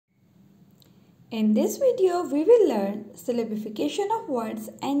In this video, we will learn syllabification of words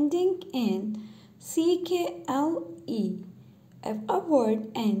ending in ckle. If a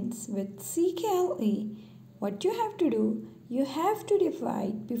word ends with ckle, what you have to do, you have to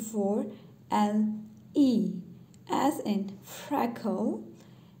divide before le. As in freckle,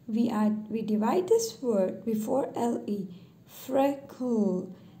 we divide this word before le.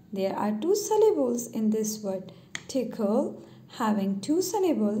 Freckle. There are two syllables in this word. Tickle, having two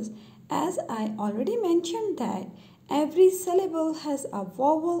syllables. As I already mentioned that every syllable has a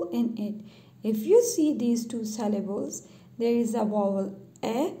vowel in it. If you see these two syllables, there is a vowel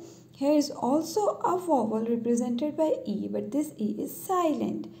a. Here is also a vowel represented by e, but this e is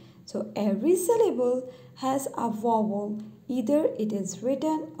silent. So every syllable has a vowel. Either it is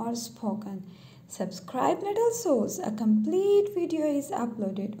written or spoken. Subscribe Little Souls. A complete video is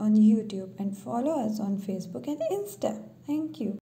uploaded on YouTube and follow us on Facebook and Insta. Thank you.